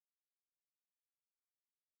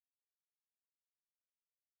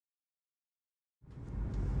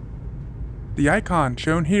The icon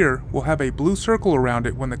shown here will have a blue circle around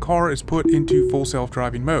it when the car is put into full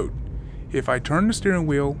self-driving mode. If I turn the steering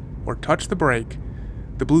wheel or touch the brake,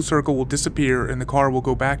 the blue circle will disappear and the car will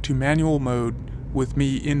go back to manual mode with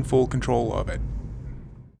me in full control of it.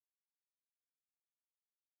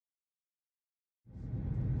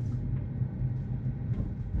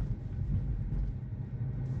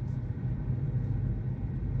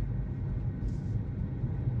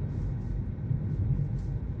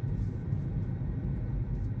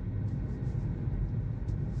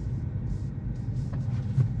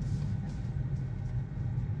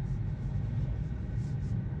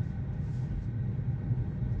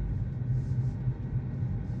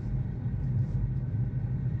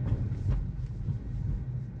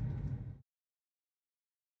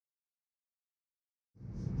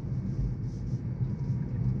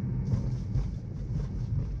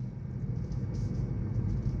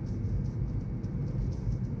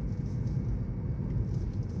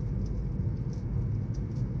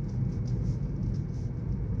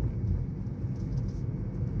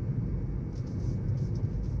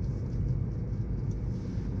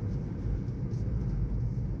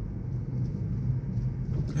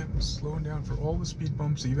 Yep, slowing down for all the speed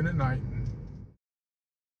bumps, even at night.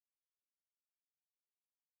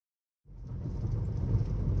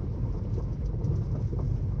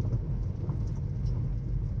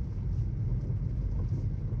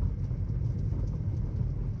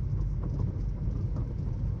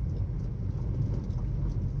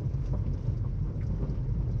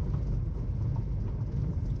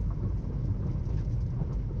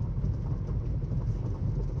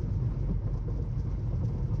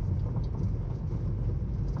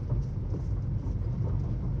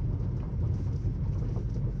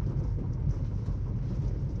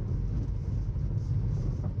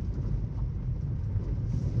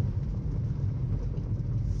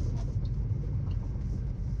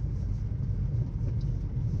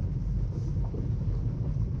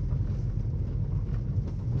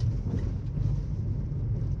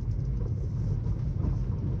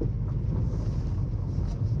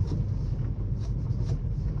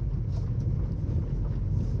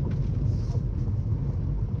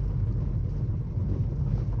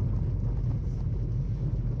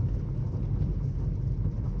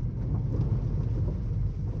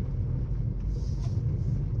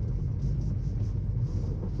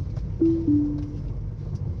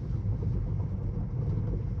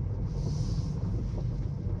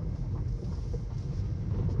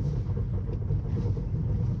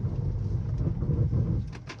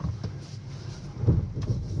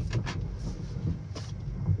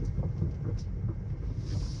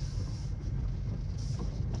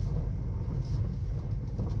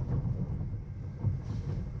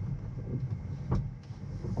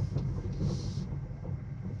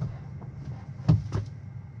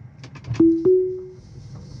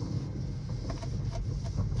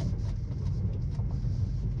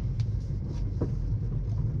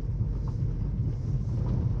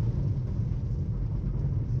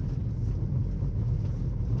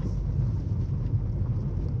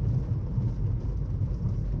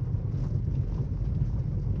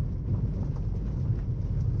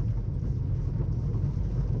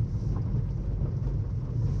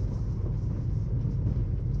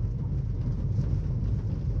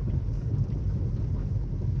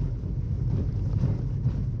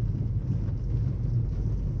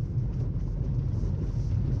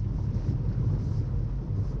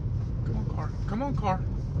 Come on, car.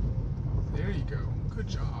 There you go. Good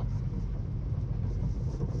job.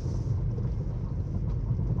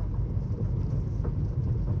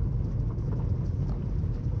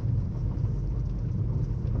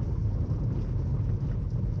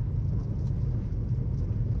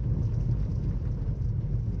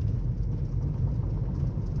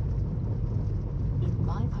 In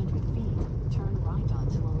 500 feet, turn right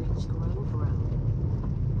onto Orange Grove Road.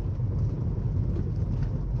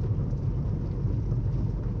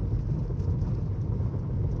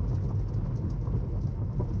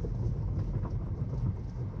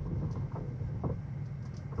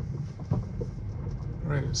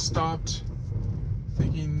 Right, it stopped,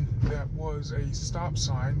 thinking that was a stop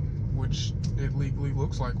sign, which it legally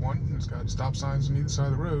looks like one. It's got stop signs on either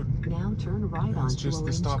side of the road. Now turn right onto It's just the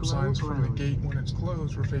Orange stop Grove signs from the Road. gate when it's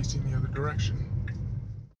closed were facing the other direction.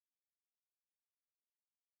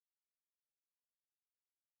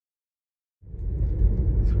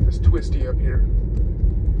 So it's twisty up here.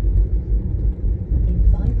 In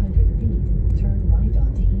 500 feet, turn right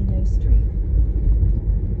onto Eno Street.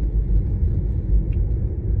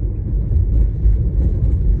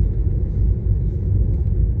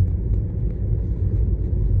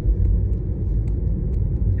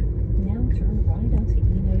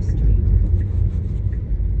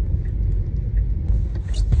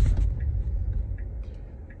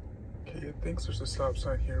 thinks there's a stop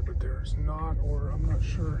sign here, but there's not, or I'm not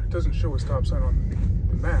sure. It doesn't show a stop sign on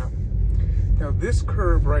the map. Now this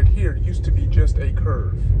curve right here used to be just a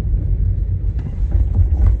curve.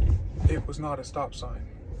 It was not a stop sign,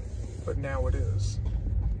 but now it is.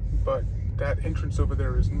 But that entrance over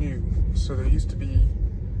there is new, so there used to be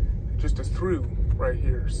just a through right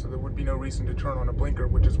here, so there would be no reason to turn on a blinker,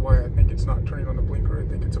 which is why I think it's not turning on the blinker. I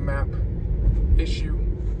think it's a map issue.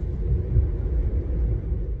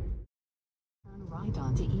 Turn right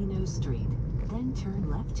onto Eno Street, then turn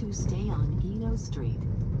left to stay on Eno Street.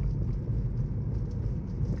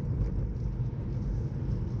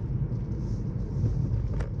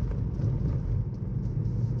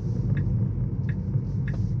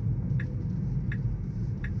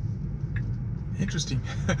 Interesting.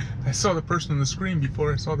 I saw the person on the screen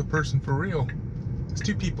before I saw the person for real. It's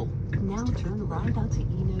two people. Now turn right onto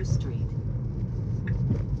Eno Street.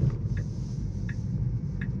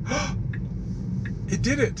 It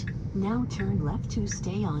did it! Now turn left to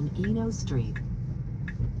stay on Eno Street.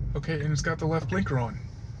 Okay, and it's got the left blinker on.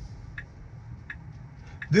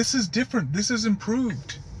 This is different. This is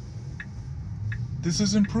improved. This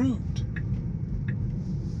is improved.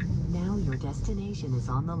 Now your destination is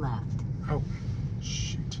on the left. Oh,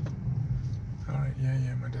 shoot. Alright,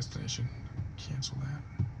 yeah, my destination. Cancel that.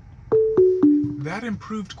 That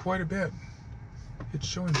improved quite a bit. It's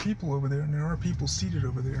showing people over there, and there are people seated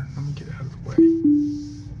over there. Let me get out of the way.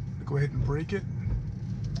 Go ahead and break it.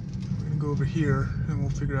 We're going to go over here, and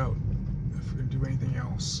we'll figure out if we're going to do anything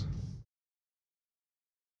else.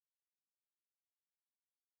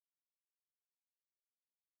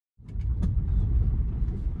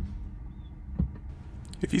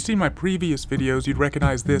 If you've seen my previous videos, you'd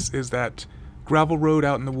recognize this is that gravel road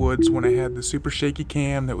out in the woods when I had the super shaky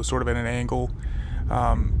cam that was sort of at an angle.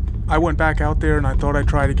 I went back out there and I thought I'd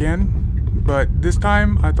try it again, but this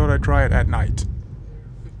time I thought I'd try it at night.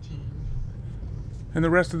 And the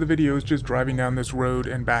rest of the video is just driving down this road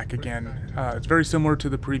and back again. It's very similar to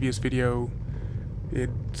the previous video. It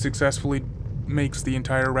successfully makes the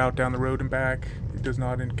entire route down the road and back. It does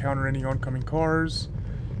not encounter any oncoming cars.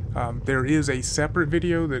 There is a separate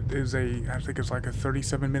video that is I think it's like a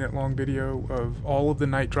 37-minute long video of all of the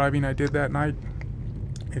night driving I did that night.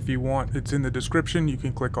 If you want, it's in the description. You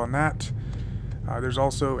can click on that. There's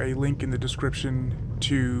also a link in the description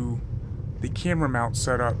to the camera mount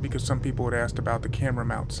setup, because some people had asked about the camera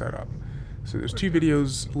mount setup. So there's 2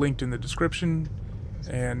 videos linked in the description,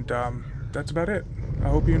 and that's about it. I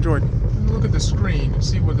hope you enjoyed. Look at the screen and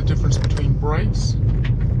see what the difference between brights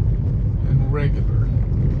and regular.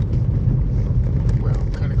 Well,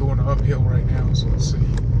 I'm kind of going uphill right now, so let's see.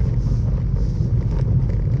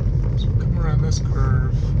 So we come around this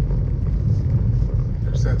curve.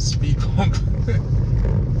 There's that speed bump.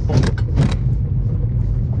 Bonk.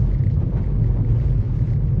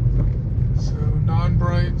 So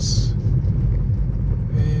non-brights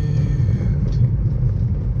and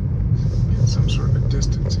get some sort of a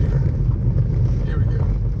distance here. Here we go.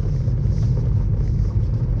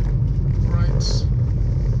 Brights.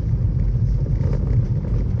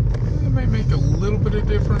 It might make a little bit of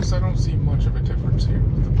difference. I don't see much of a difference here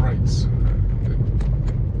with the brights, the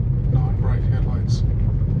non-bright headlights.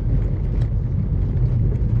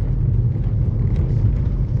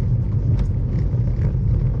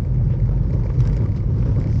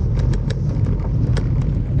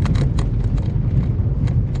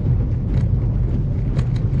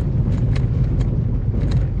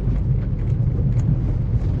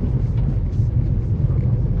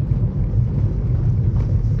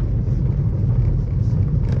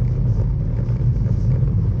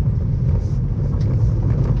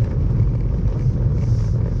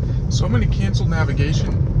 So I'm going to cancel navigation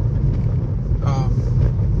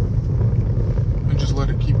and just let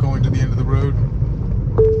it keep going to the end of the road.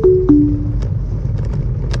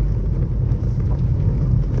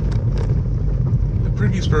 The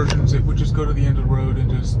previous versions, it would just go to the end of the road and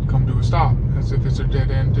just come to a stop, as if it's a dead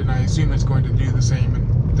end, and I assume it's going to do the same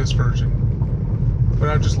in this version. But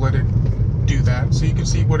I'll just let it do that so you can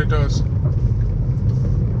see what it does.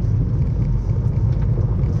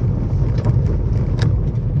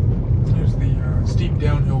 Steep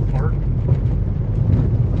downhill part.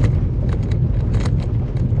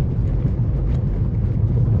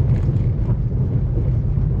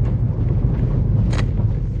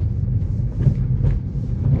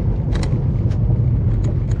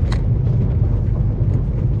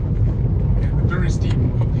 And a very steep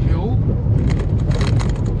uphill.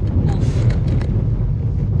 Oof.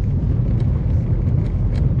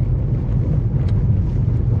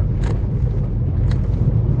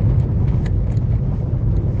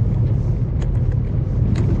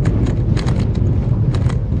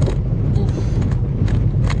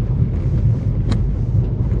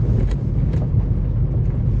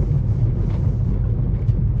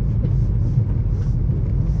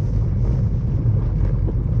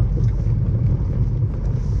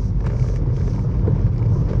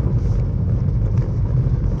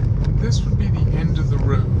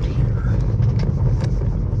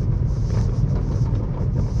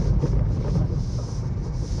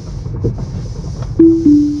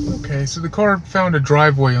 Okay, so the car found a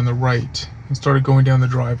driveway on the right and started going down the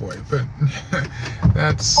driveway, but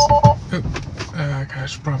that's...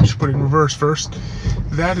 gosh, probably should put it in reverse first.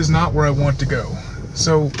 That is not where I want to go.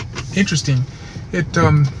 So, interesting. It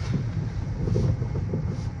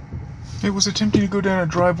was attempting to go down a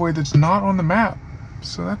driveway that's not on the map.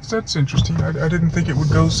 So that's interesting. I didn't think it would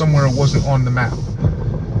go somewhere it wasn't on the map.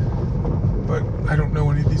 But I don't know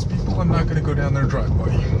any of these people. I'm not going to go down their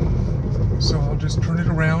driveway. So I'll just turn it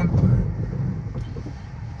around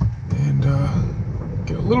and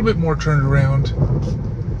get a little bit more turned around.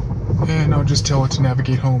 And I'll just tell it to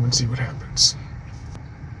navigate home and see what happens.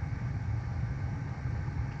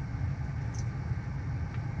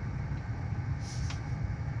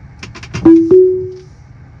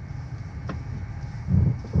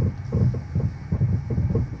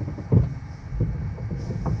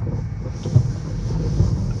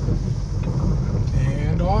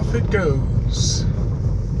 And off it goes.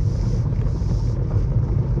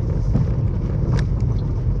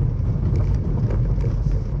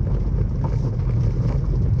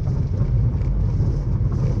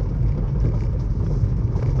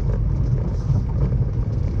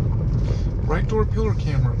 Right door pillar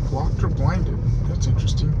camera, blocked or blinded. That's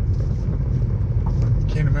interesting.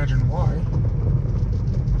 Can't imagine why.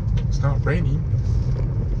 It's not raining.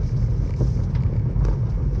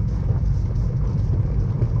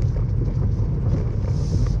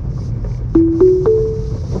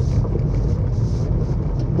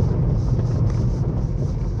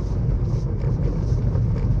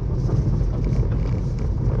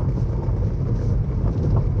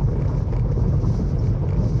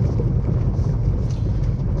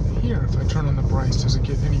 If I turn on the brights, does it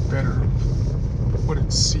get any better of what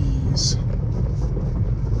it sees?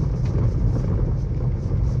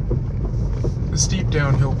 The steep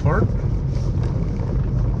downhill part.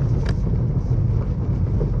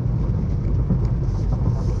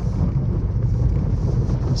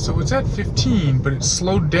 So it's at 15, but it's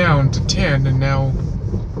slowed down to 10, and now...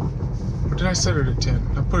 Or did I set it at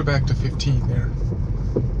 10? I put it back to 15 there.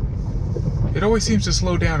 It always seems to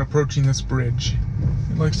slow down approaching this bridge.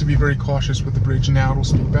 It likes to be very cautious with the bridge. Now it'll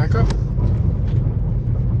speed back up.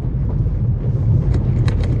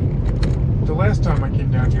 The last time I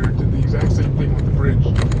came down here, it did the exact same thing with the bridge,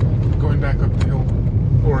 going back up the hill,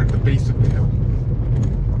 or at the base of the hill.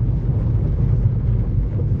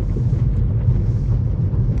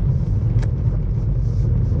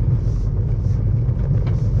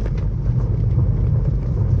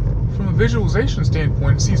 From a visualization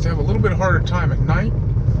standpoint, it seems to have a little bit harder time at night,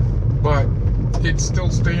 but it's still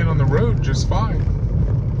staying on the road just fine.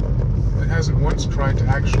 It hasn't once tried to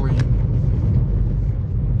actually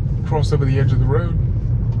cross over the edge of the road.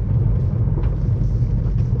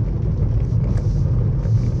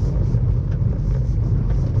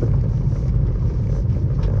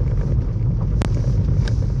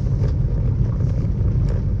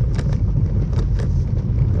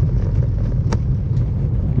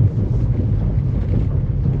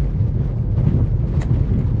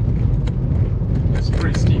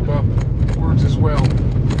 Pretty steep upwards as well.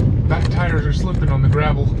 Back tires are slipping on the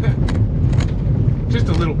gravel. Just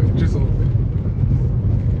a little bit, just a little bit.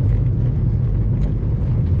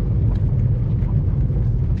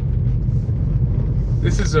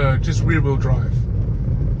 This is just rear wheel drive.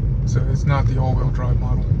 So it's not the all wheel drive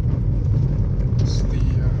model. It's the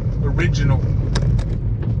original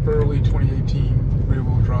early 2018 rear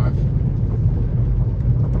wheel drive.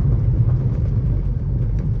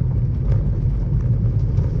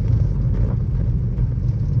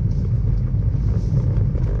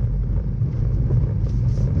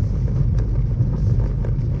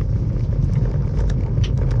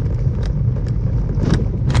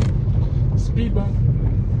 Speed bump.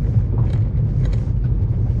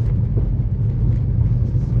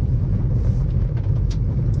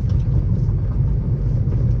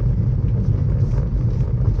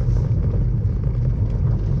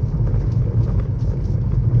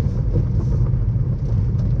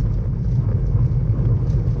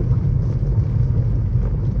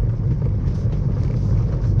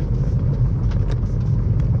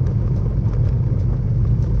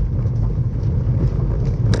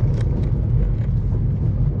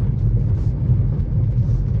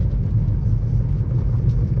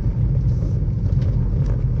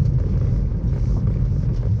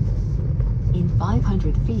 In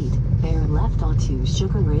 500 feet, bear left onto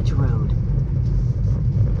Sugar Ridge Road.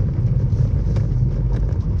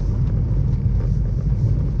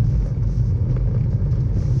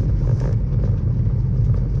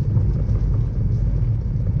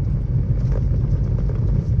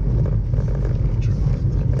 Turn off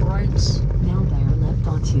the brights. Now bear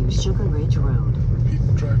onto Sugar Ridge Road.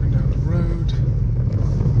 People driving down the road.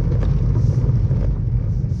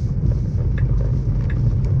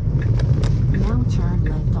 Now turn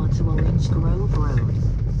left onto Orange Grove